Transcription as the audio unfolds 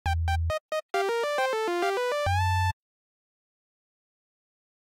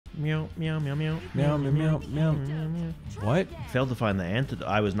Meow, meow, meow, meow. Meow, meow, meow, meow. What? Failed to find the antidote.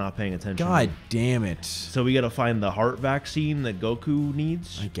 I was not paying attention. God damn it. So we gotta find the heart vaccine that Goku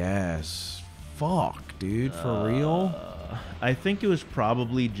needs? I guess. Fuck, dude. For real? I think it was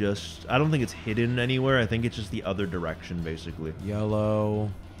probably just... I don't think it's hidden anywhere. I think it's just the other direction, basically.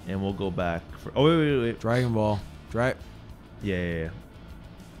 Yellow. And we'll go back for... Oh, wait. Dragon Ball. Yeah.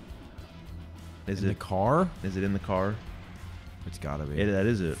 Is in the car? Is it in the car? It's gotta be. That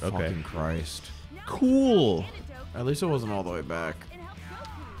is it. Okay. Fucking Christ. Cool. At least it wasn't all the way back.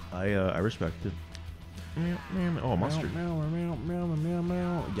 I respect it. Oh, mustard.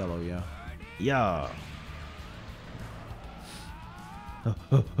 Meow. Yellow, yeah. Yeah.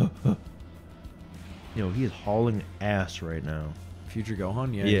 Yo, he is hauling ass right now. Future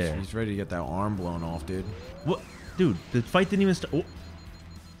Gohan? Yeah. He's ready to get that arm blown off, dude. What? Dude, the fight didn't even start.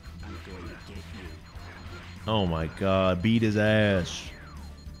 Oh my god, beat his ass.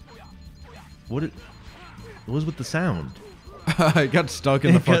 What was with the sound? I got stuck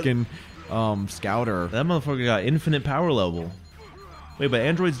in the fucking scouter. That motherfucker got infinite power level. Wait, but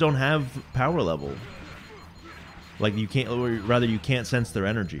androids don't have power level. Like you can't, or rather you can't sense their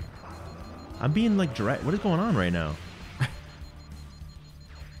energy. I'm being like direct. What is going on right now?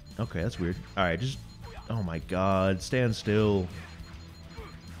 Okay, that's weird. Alright, just... Oh my god, stand still.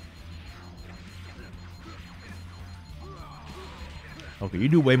 Okay, you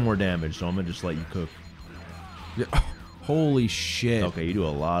do way more damage, so I'm gonna just let you cook. Yeah. Holy shit. Okay, you do a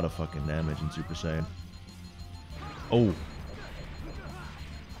lot of fucking damage in Super Saiyan. Oh.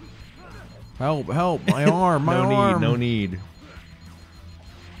 Help, my arm, my arm. No need.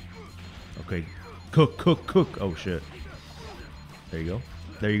 Okay, cook. Oh shit. There you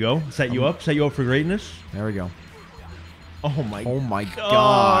go. Set you up for greatness. There we go. Oh my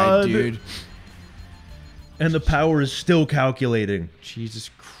god, dude. And the power is still calculating.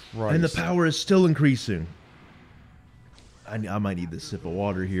 Jesus Christ. And the power is still increasing. I might need this sip of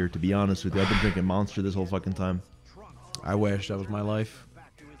water here, to be honest with you. I've been drinking Monster this whole fucking time. I wish that was my life.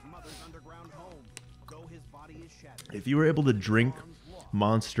 If you were able to drink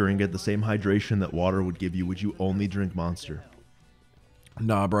Monster and get the same hydration that water would give you, would you only drink Monster?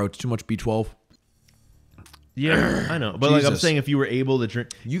 Nah, bro, it's too much B12. Yeah, I know. But like I'm saying, if you were able to drink...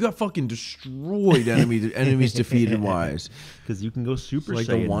 You got fucking destroyed enemies defeated wise. Because you can go Super Saiyan. Like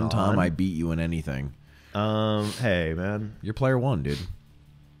the one time I beat you in anything. Hey, man. You're player one, dude.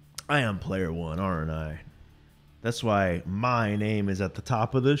 I am player one, aren't I? That's why my name is at the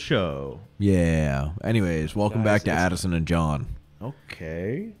top of the show. Yeah. Anyways, welcome back to Addison and Jahn.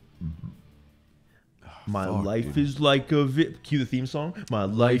 Okay. My life is like a cue the theme song. My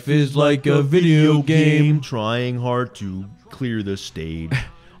life is like a video game, trying hard to clear the stage,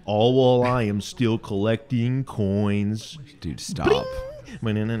 all while I am still collecting coins. Dude, stop.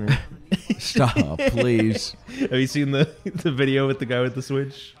 Stop, please. Have you seen the video with the guy with the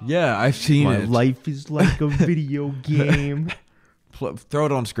Switch? Yeah, I've seen it. My life is like a video game. Throw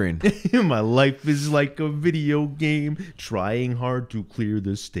it on screen. My life is like a video game, trying hard to clear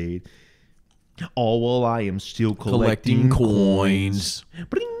the stage, all while I am still collecting coins.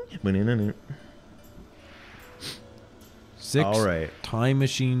 6 all right. time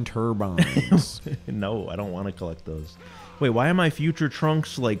machine turbines. No, I don't want to collect those. Wait, why am I Future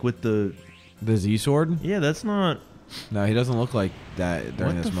Trunks like with the Z sword? Yeah, that's not. No, he doesn't look like that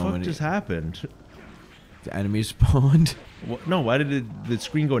during this moment. What the fuck just happened? The enemies spawned. What? No, why did the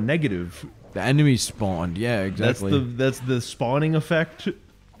screen go negative? The enemies spawned. Yeah, exactly. That's the spawning effect.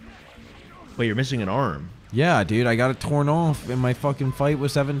 Wait, you're missing an arm. Yeah, dude, I got it torn off in my fucking fight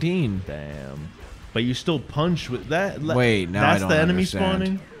with 17. Damn. But you still punch with that. Wait, now I don't that's the enemy understand.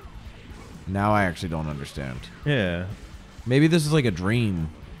 spawning. Now I actually don't understand. Yeah. Maybe this is like a dream.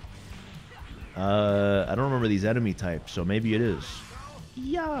 I don't remember these enemy types, so maybe it is.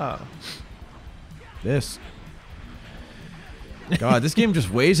 Yeah. This. God, this game just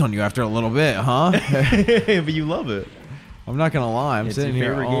weighs on you after a little bit, huh? But you love it. I'm not gonna lie. I'm It's sitting your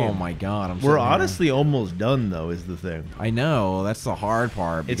here. favorite game. Oh my god! We're honestly almost done, though. Is the thing. I know that's the hard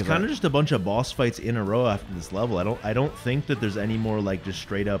part. It's kind of just a bunch of boss fights in a row after this level. I don't think that there's any more like just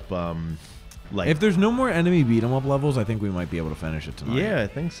straight up like. If there's no more enemy beat 'em up levels, I think we might be able to finish it tonight. Yeah, I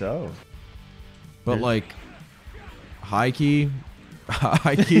think so. But like, high key,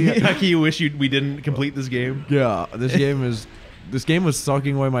 you wish we didn't complete this game. Yeah, this game is. This game was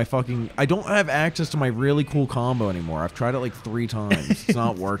sucking away my fucking... I don't have access to my really cool combo anymore. I've tried it like 3 times. It's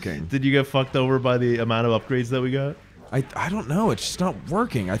not working. Did you get fucked over by the amount of upgrades that we got? I don't know. It's just not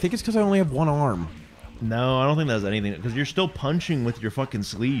working. I think it's because I only have one arm. No, I don't think that's anything. Because you're still punching with your fucking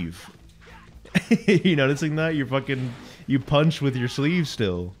sleeve. You noticing that? You punch with your sleeve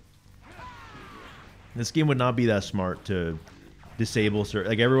still. This game would not be that smart to disable certain.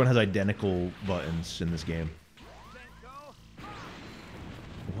 Like everyone has identical buttons in this game.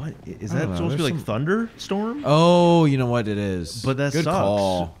 What is that supposed to be like thunderstorm? Oh, you know what it is. But that Good sucks.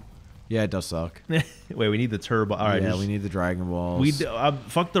 Call. Yeah, it does suck. Wait, we need the turbo. All right, yeah, we need the Dragon Balls.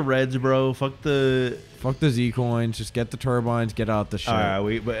 Fuck the reds, bro. Fuck the Z coins. Just get the turbines. Get out the shit. All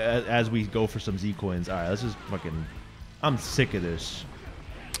right, but as we go for some Z coins. All right, let's just fucking. I'm sick of this.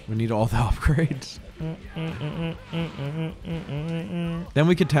 We need all the upgrades. Then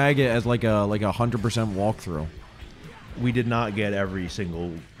we could tag it as like a 100% walkthrough. We did not get every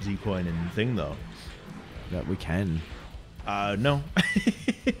single Z coin and thing though. Yeah, we can. No.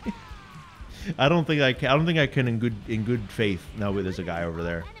 I don't think I can in good faith. No, wait, there's a guy over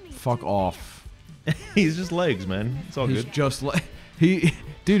there. Fuck off. He's just legs, man. It's all He's good. just dude,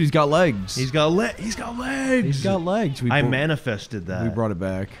 he's got legs. He's got legs. He's got legs. I manifested that. We brought it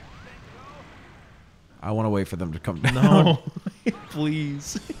back. I want to wait for them to come down. No,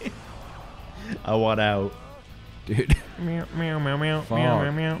 please. I want out. Dude. Meow, meow, meow, meow, Fuck.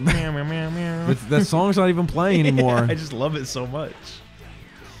 meow, meow, meow, meow, meow, meow. That song's not even playing anymore. I just love it so much.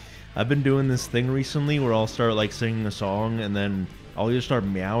 I've been doing this thing recently where I'll start like singing a song and then I'll either start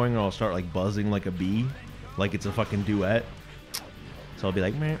meowing or I'll start like buzzing like a bee, like it's a fucking duet. So I'll be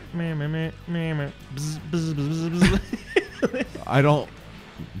like, meh, meh, meh, meh, meh, meh, bzz, bzz, bzz, bzz, bzz. I don't,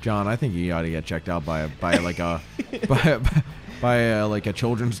 John. I think you ought to get checked out by like a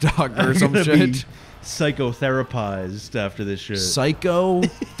children's doctor or some I'm gonna shit. be psychotherapized after this shit.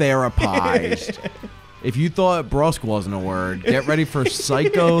 Psychotherapized. If you thought brusque wasn't a word, get ready for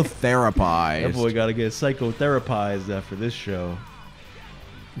psychotherapized. That boy gotta get psychotherapized after this show.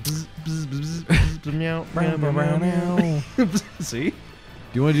 Bzz, bzz, bzz, bzz, bzz, meow, meow, meow, meow, meow. See? Do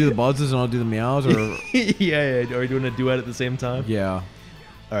you want to do the buzzes and I'll do the meows, or yeah. Are we doing a duet at the same time? yeah?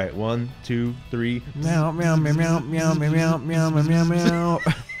 All right, 1, 2, 3. Meow meow meow meow meow meow meow meow meow meow.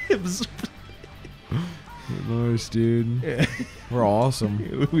 Nice, dude. Yeah. We're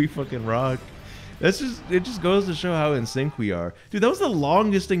awesome. We fucking rock. It just goes to show how in sync we are, dude. That was the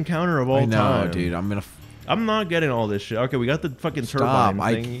longest encounter of all I know, time, dude. I'm not getting all this shit. Okay, we got the fucking Stop.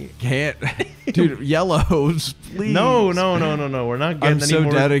 turbine thingy. I can't, dude. Yellows, please. No. We're not getting I'm any so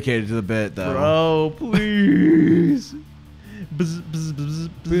more. dedicated to the bit, though. Bro, please. Bzz, bzz, bzz,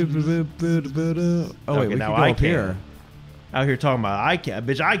 bzz, bzz. Oh wait, Okay, we now can go I up here. can't. Out here talking about I can't,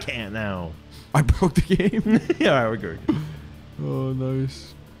 bitch. I can't now. I broke the game. Yeah, all right, we're good. Oh,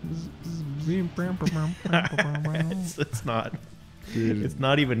 nice. It's not. Dude. It's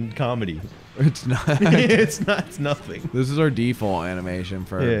not even comedy. It's not. It's not. It's nothing. This is our default animation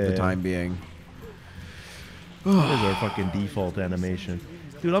for the time being. This is our fucking default animation.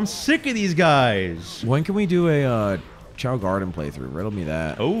 Dude, I'm sick of these guys. When can we do a Chow Garden playthrough? Riddle me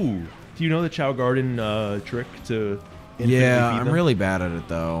that. Oh, do you know the Chow Garden trick to infinitely Yeah, feed I'm them? really bad at it,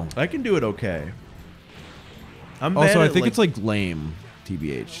 though. I can do it okay. I'm bad Also, I at, think it's like lame,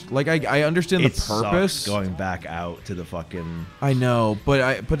 TBH. Like I understand the it purpose. sucks going back out to the fucking I know, but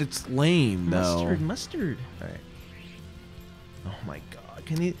it's lame though. mustard. All right. Oh my god,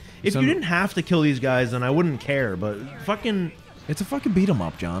 can you? If So- you didn't have to kill these guys, then I wouldn't care. But fucking, It's a fucking beat 'em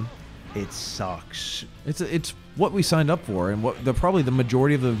up, John. it sucks. It's what we signed up for, and what probably the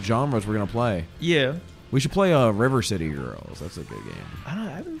majority of the genres we're gonna play. Yeah. We should play River City Girls. That's a good game. I don't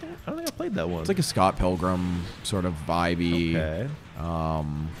think I played that one. It's like a Scott Pilgrim sort of vibey. Okay.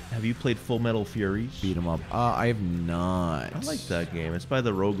 Have you played Full Metal Furies? Beat 'em up. I have not. I like that game. It's by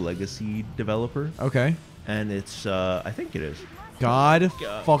the Rogue Legacy developer, Okay. and it's I think it is. God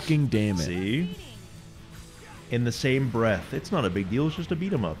fucking damn it. See? In the same breath, it's not a big deal. It's just a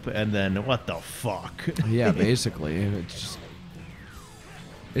beat 'em up, and then what the fuck? Yeah, basically,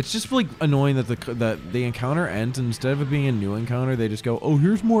 it's just like annoying that the encounter ends, and instead of it being a new encounter, they just go, "Oh,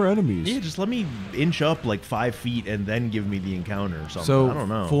 here's more enemies." Yeah, just let me inch up like 5 feet and then give me the encounter or something. So I don't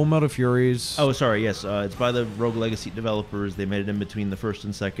know. Full Metal Furies. Oh, sorry. Yes, it's by the Rogue Legacy developers. They made it in between the first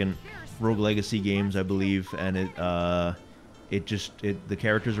and second Rogue Legacy games, I believe, and the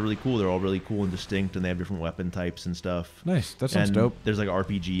characters are really cool. They're all really cool and distinct, and they have different weapon types and stuff. Nice. That sounds and dope. There's like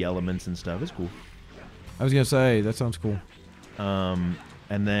RPG elements and stuff. It's cool. I was gonna say that sounds cool.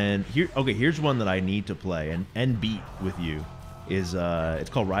 And then here's one that I need to play and beat with you. It's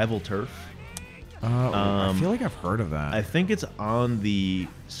called Rival Turf. I feel like I've heard of that. I think it's on the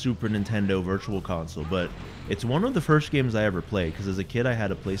Super Nintendo Virtual Console, but it's one of the first games I ever played because as a kid I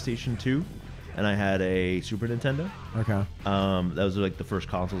had a PlayStation 2 and I had a Super Nintendo. Okay. That was like the first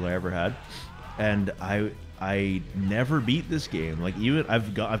consoles I ever had, and I never beat this game. Like even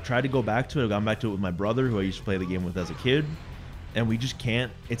I've tried to go back to it. I've gone back to it with my brother, who I used to play the game with as a kid, and we just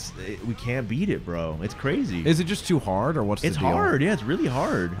can't. We can't beat it, bro. It's crazy. Is it just too hard, or what's the deal? It's hard. Yeah, it's really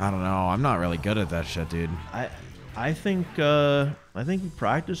hard. I don't know. I'm not really good at that shit, dude. I think we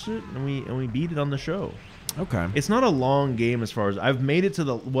practice it and we beat it on the show. Okay. It's not a long game as far as I've made it to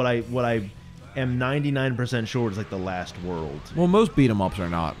the what I am 99% sure is like the last world. Well, most beat 'em ups are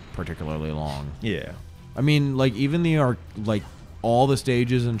not particularly long. Yeah. I mean, like even like all the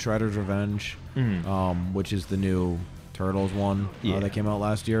stages in Shredder's Revenge, which is the new Turtles one that came out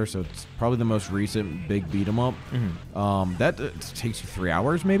last year, so it's probably the most recent big beat 'em up. That takes you 3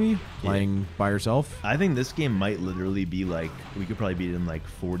 hours maybe playing by yourself. I think this game might literally be like we could probably beat it in like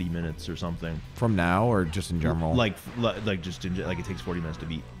 40 minutes or something. From now or just in general? Like just like it takes 40 minutes to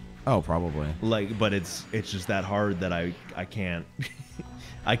beat. Oh, probably. Like, but it's just that hard that I can't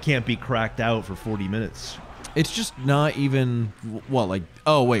I can't be cracked out for 40 minutes. It's just not even what like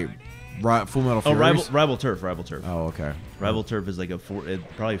oh wait. Full Metal Fury. Rival Turf. Oh, okay. Rival Turf is like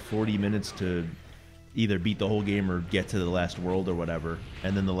probably 40 minutes to either beat the whole game or get to the last world or whatever.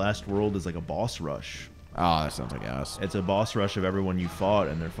 And then the last world is like a boss rush. Oh, that sounds like ass. It's a boss rush of everyone you fought,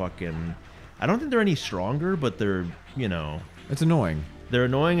 and they're fucking... I don't think they're any stronger, but they're, you know... It's annoying. They're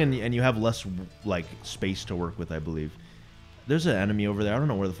annoying, and you have less, like, space to work with, I believe. There's an enemy over there. I don't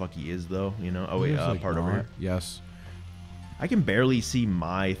know where the fuck he is, though, you know? Oh, wait, like part over here. Yes. I can barely see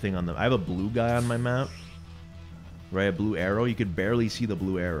my thing on the... I have a blue guy on my map. Right, a blue arrow. You could barely see the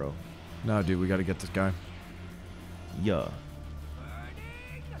blue arrow. No, dude, we gotta get this guy. Yeah.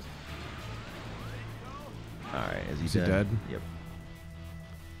 Alright, is he dead? Yep.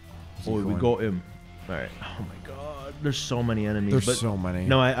 Oh, we got him. Alright. Oh my god. There's so many enemies. There's so many.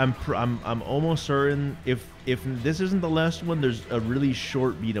 No, I'm almost certain if this isn't the last one, there's a really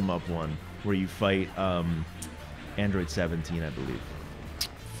short beat 'em up one where you fight Android 17, I believe.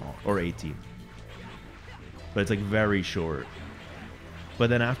 Fuck. Or 18. But it's like very short. But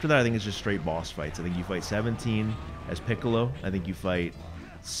then after that, I think it's just straight boss fights. I think you fight 17 as Piccolo. I think you fight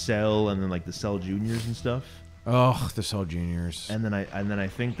Cell and then like the Cell Juniors and stuff. Oh, the Cell Juniors. And then I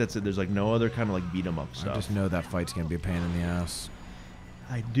think that's it. There's like no other kind of like beat 'em up stuff. I just know that fight's gonna be a pain in the ass.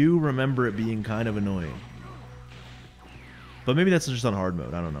 I do remember it being kind of annoying. But maybe that's just on hard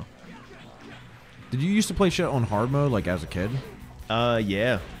mode. I don't know. Did you used to play shit on hard mode like as a kid?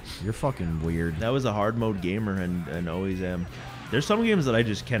 Yeah. You're fucking weird. That was a hard mode gamer and always am. There's some games that I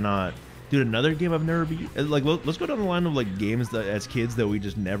just cannot. Dude, another game I've never beat. Like, let's go down the line of like games that as kids that we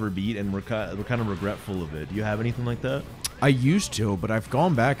just never beat, and we're kind of regretful of it. Do you have anything like that? I used to, but I've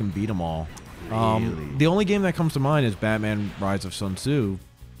gone back and beat them all. Really? The only game that comes to mind is Batman: Rise of Sun Tzu.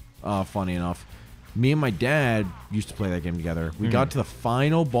 Funny enough, me and my dad used to play that game together. We got to the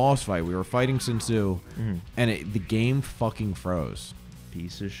final boss fight. We were fighting Sun Tzu, and the game fucking froze.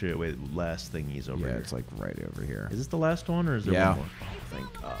 Piece of shit. Wait, last thing he's over here. Yeah, it's like right over here. Is this the last one, or is there one more? Oh,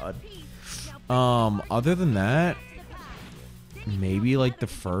 thank God. Other than that, maybe like the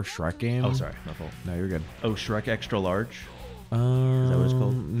first Shrek game. Oh, sorry, my fault. No, you're good. Oh, Shrek Extra Large? Is that what it's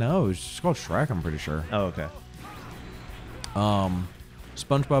called? No, it's just called Shrek, I'm pretty sure. Oh, okay.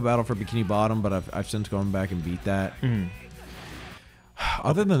 SpongeBob Battle for Bikini Bottom, but I've since gone back and beat that.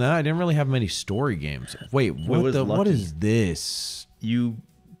 Other than that, I didn't really have many story games. Wait, what is this?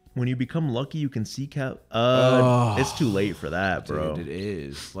 When you become lucky, you can seek out. It's too late for that, bro. Dude, it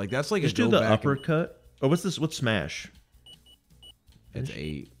is. Like that's like just do the uppercut. Or what's this? What's Smash? It's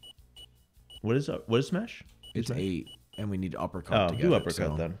 8. What is Smash? It's Smash? 8, and we need uppercut. Oh, to do get uppercut it,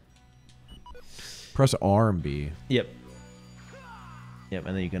 so. then. Press R and B. Yep. Yep,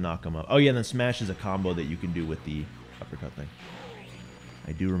 and then you can knock them up. Oh yeah, and then Smash is a combo that you can do with the uppercut thing.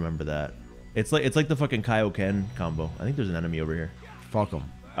 I do remember that. It's like the fucking Kaioken combo. I think there's an enemy over here. Fuck him.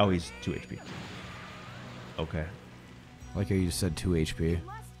 Oh, he's 2 HP. Okay. Like how you just said 2 HP.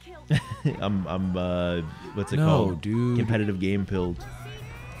 I'm what's it called? Dude. Competitive game pilled.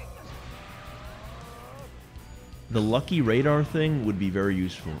 The lucky radar thing would be very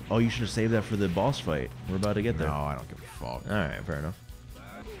useful. Oh, you should have saved that for the boss fight. We're about to get there. No, I don't give a fuck. All right, fair enough.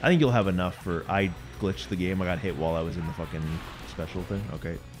 I think you'll have enough for... I glitched the game. I got hit while I was in the fucking special thing.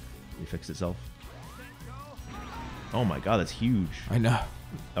 Okay. It fixed itself. Oh my god, that's huge. I know.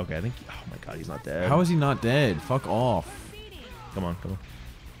 Okay, I think... Oh my god, he's not dead. How is he not dead? Fuck off. Come on, come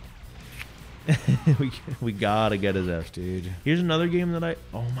on. we gotta get his ass. Dude. Here's another game that I...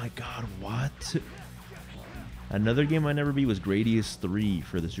 Oh my god, what? Another game I never beat was Gradius 3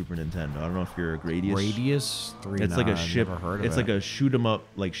 for the Super Nintendo. I don't know if you're a Gradius... Radius 3? It's like a I've ship... never heard of It's it. like a shoot-'em-up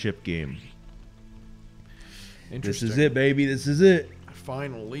like ship game. This Interesting. is it, baby. This is it.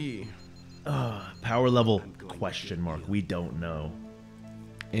 Finally. Power level question mark. We don't know.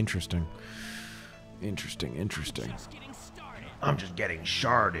 Interesting. Interesting. Interesting. I'm just getting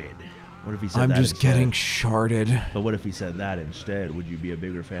sharded. What if he said I'm that just instead? getting sharded. But what if he said that instead? Would you be a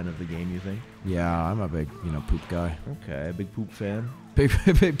bigger fan of the game, you think? Yeah, I'm a big, poop guy. Okay, big poop fan. Big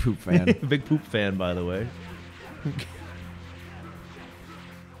poop fan. Big poop fan, by the way. There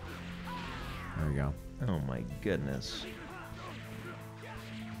we go. Oh my goodness.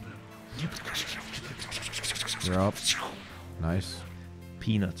 You're up. Nice.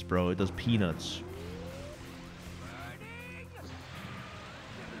 Peanuts, bro. It does peanuts.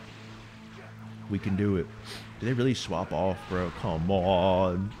 We can do it. Did they really swap off, bro? Come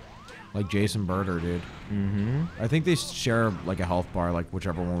on. Like Jason Birder, dude. Mm-hmm. I think they share like a health bar, like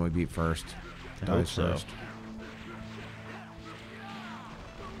whichever one we beat first. I hope Dies so. first.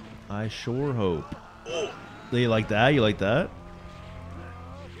 I sure hope. Oh, you like that? You like that?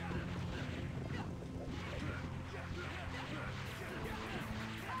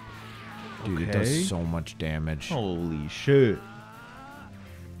 Dude, it does so much damage. Holy shit.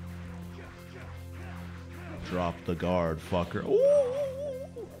 Drop the guard, fucker.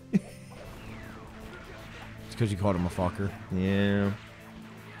 Ooh. It's because you called him a fucker. Yeah.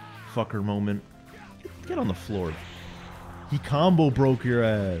 Fucker moment. Get on the floor. He combo broke your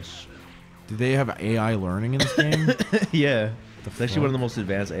ass. Do they have AI learning in this game? Yeah. It's actually fuck? one of the most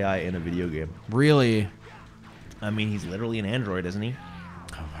advanced AI in a video game. Really? I mean, he's literally an android, isn't he?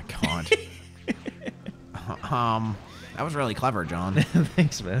 Oh my god. That was really clever, John.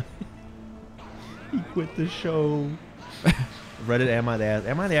 Thanks, man. He quit the show. Reddit, am I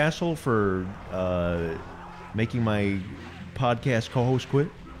the asshole for making my podcast co-host quit?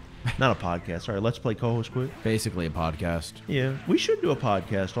 Not a podcast, sorry. Let's Play co-host quit. Basically a podcast. Yeah, we should do a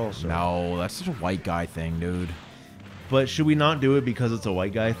podcast also. No, that's such a white guy thing, dude. But should we not do it because it's a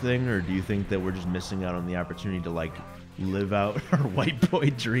white guy thing, or do you think that we're just missing out on the opportunity to like live out our white boy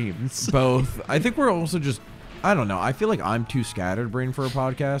dreams? Both. I think we're also just, I don't know. I feel like I'm too scatterbrained for a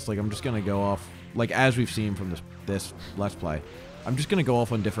podcast. Like I'm just gonna go off, like as we've seen from this Let's Play. I'm just gonna go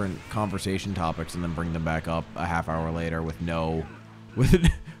off on different conversation topics and then bring them back up a half hour later with no, with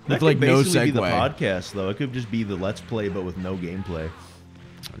like no segue. Be the podcast though. It could just be the Let's Play, but with no gameplay.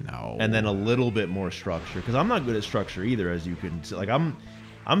 No. And then a little bit more structure, because I'm not good at structure either, as you can see. Like I'm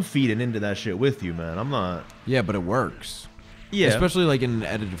feeding into that shit with you, man. I'm not. Yeah, but it works. Yeah. Especially like in an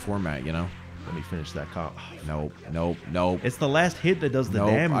edited format, you know. Let me finish that comp. Nope. Nope. Nope. It's the last hit that does the Nope,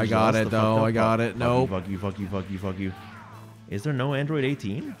 damage. I got That's it the though. fucked up I got part. it. Nope. Fuck you. Fuck you. Fuck you. Fuck you. Is there no Android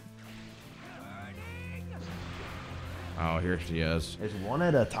 18? Oh, here she is. It's one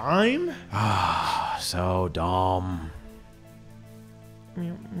at a time. Ah, so dumb.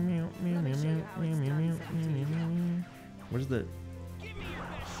 Where's the?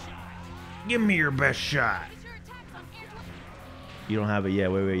 Give me your best shot. You don't have it yet.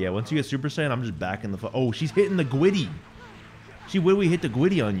 Wait. Yeah. Once you get Super Saiyan, I'm just back in the. Oh, she's hitting the Gwitty. She would hit the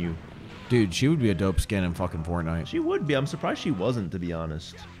Gwitty on you. Dude, she would be a dope skin in fucking Fortnite. She would be. I'm surprised she wasn't, to be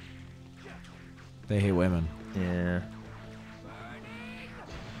honest. They hate women. Yeah.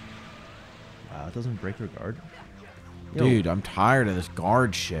 Wow, it doesn't break her guard. Yo. Dude, I'm tired of this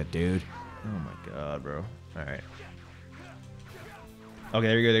guard shit, dude. Oh my god, bro. All right. Okay,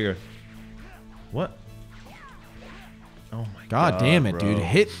 there you go. What? Oh my god. God damn it, bro. dude.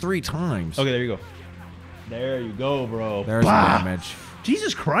 Hit 3 times. Okay, there you go. There you go, bro. There's the Bah! damage.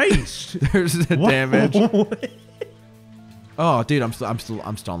 Jesus Christ. There's the What? damage. Oh, dude, I'm still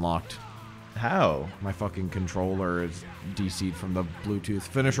unlocked. How? My fucking controller is DC'd from the Bluetooth.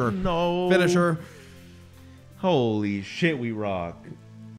 Finisher. No. Finisher. Holy shit, we rock.